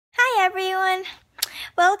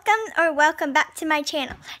Welcome back to my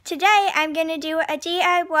channel. Today I'm going to do a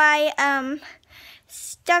DIY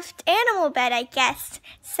stuffed animal bed, I guess.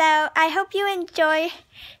 So I hope you enjoy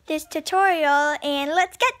this tutorial and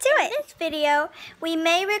let's get to it. In this video, we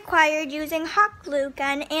may require using hot glue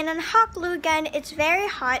gun, and on hot glue gun it's very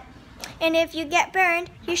hot, and if you get burned,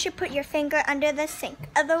 you should put your finger under the sink.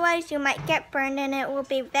 Otherwise you might get burned and it will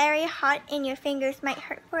be very hot and your fingers might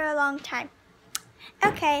hurt for a long time.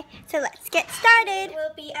 Okay, so let's get started. It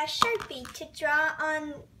will be a Sharpie to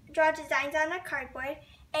draw designs on a cardboard,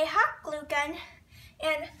 a hot glue gun,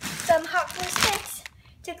 and some hot glue sticks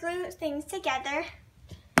to glue things together,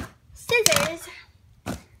 scissors,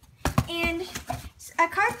 and a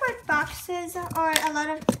cardboard boxes or a lot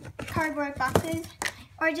of cardboard boxes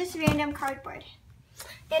or just random cardboard.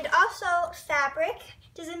 And also fabric,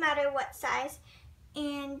 doesn't matter what size.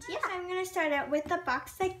 And yeah, I'm going to start out with a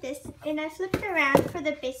box like this, and I flip it around for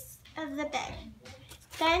the base of the bed.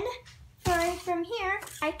 Then from here,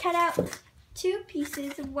 I cut out two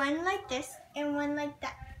pieces, one like this and one like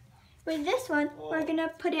that. With this one, we're going to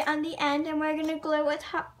put it on the end and we're going to glue it with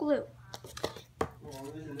hot glue.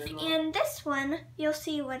 And this one, you'll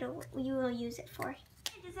see what you will use it for.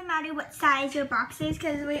 It doesn't matter what size your box is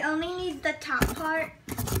because we only need the top part.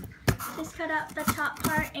 Just cut out the top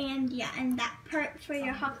part and that part for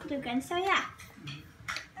your hot glue gun. So yeah.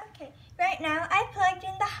 Okay, right now I plugged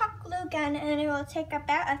in the hot glue gun and it will take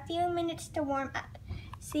about a few minutes to warm up.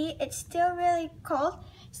 See, it's still really cold.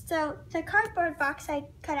 So the cardboard box I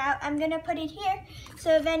cut out, I'm gonna put it here.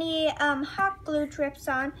 So if any hot glue drips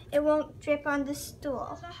on, it won't drip on the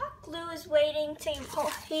stool. The hot glue is waiting to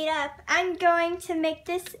heat up. I'm going to make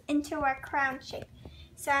this into a crown shape.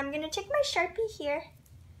 So I'm gonna take my Sharpie here.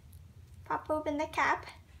 Pop open the cap,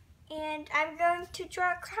 and I'm going to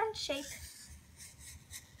draw a crown shape.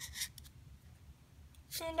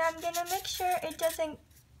 And I'm gonna make sure it doesn't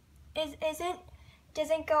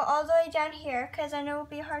go all the way down here because I know it'll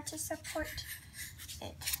be hard to support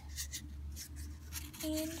it.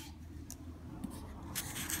 And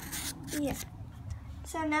yeah.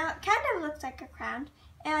 So now it kind of looks like a crown,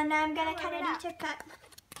 and I'm gonna cut it out.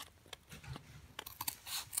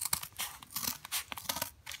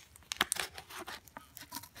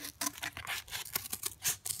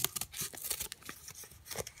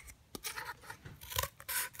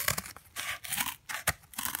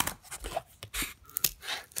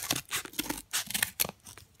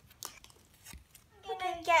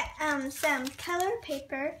 Get some color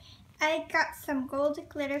paper. I got some gold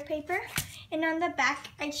glitter paper, and on the back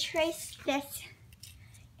I traced this,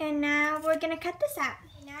 and now we're gonna cut this out.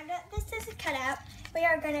 Now that this is cut out, we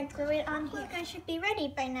are gonna glue it on here. I should be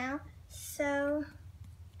ready by now, so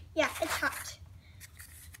yeah, it's hot.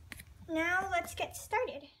 Now let's get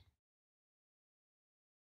started.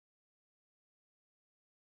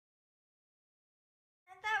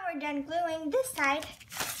 Now that we're done gluing this side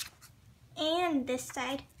and this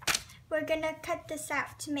side, we're gonna cut this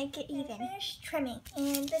out to make it even. Finished trimming,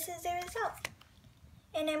 and this is the result.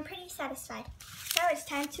 And I'm pretty satisfied. Now it's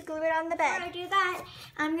time to glue it on the bed. Before I do that,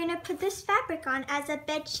 I'm gonna put this fabric on as a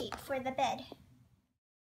bed sheet for the bed.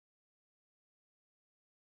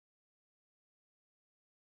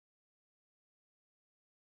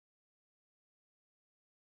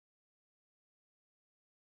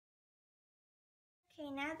 Okay,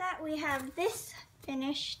 now that we have this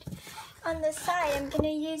finished, on the side I'm going to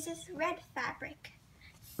use this red fabric.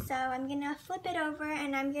 So I'm going to flip it over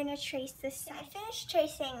and I'm going to trace this side. I finished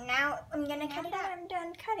tracing, now I'm going to cut it out. I'm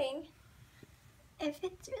done cutting. If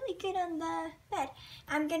it's really good on the bed,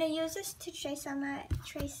 I'm going to use this to trace on my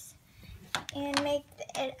and make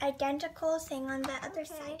an identical thing on the other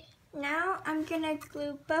side. Now I'm going to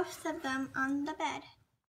glue both of them on the bed.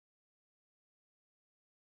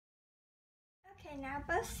 Okay, now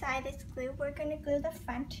both sides is glued. We're going to glue the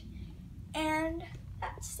front and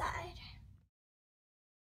that side.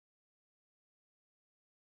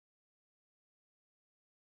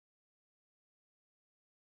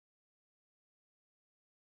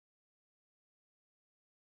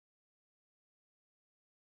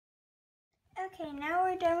 Okay, now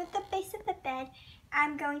we're done with the base of the bed.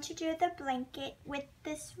 I'm going to do the blanket with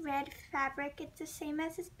this red fabric. It's the same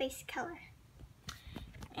as its base color.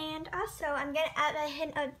 And also, I'm going to add a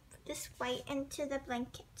hint of this white into the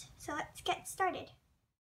blanket. So let's get started.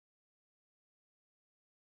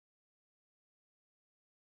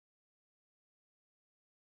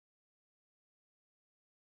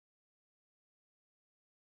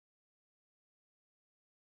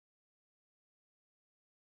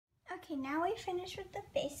 Okay, now we finished with the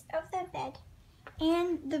base of the bed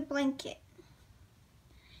and the blanket.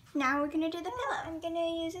 Now we're gonna do the pillow. I'm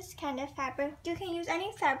gonna use this kind of fabric. You can use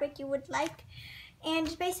any fabric you would like. And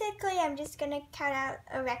basically, I'm just gonna cut out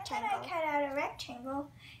a rectangle. After I cut out a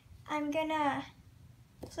rectangle, I'm gonna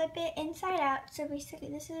flip it inside out. So basically,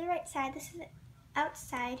 this is the right side, this is the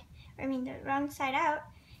outside, the wrong side out.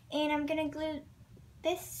 And I'm gonna glue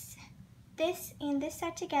this and this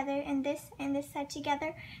side together, and this side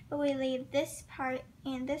together, but we leave this part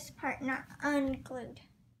and this part not unglued.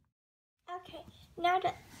 Okay, now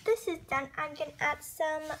that this is done, I'm gonna add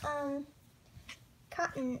some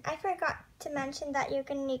cotton. I forgot to mention that you're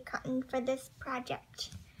gonna need cotton for this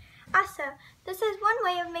project. Also, this is one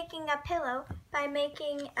way of making a pillow, by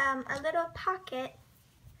making a little pocket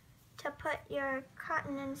to put your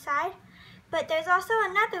cotton inside. But there's also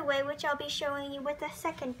another way, which I'll be showing you with the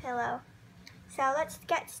second pillow. So let's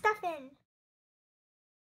get stuff in.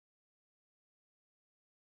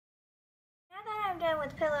 Now that I'm done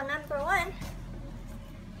with pillow number 1,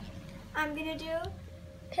 I'm gonna do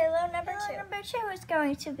pillow number 2. Pillow number 2 is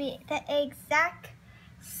going to be the exact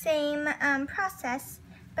same process,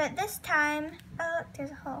 but this time, oh look,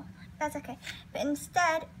 there's a hole. That's okay. But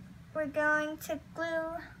instead, we're going to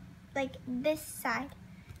glue like this side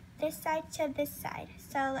to this side.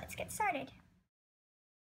 So let's get started.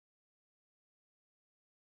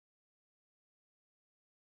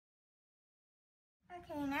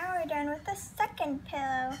 Okay, now we're done with the second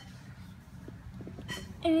pillow.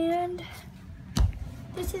 And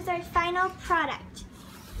this is our final product.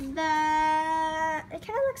 It kind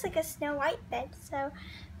of looks like a Snow White bed. So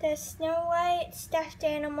the Snow White stuffed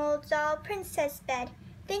animal doll princess bed.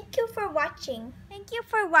 Thank you for watching. Thank you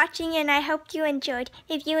for watching, and I hope you enjoyed.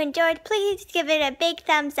 If you enjoyed, please give it a big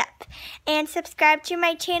thumbs up and subscribe to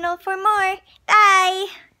my channel for more. Bye.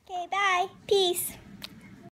 Okay, bye. Peace.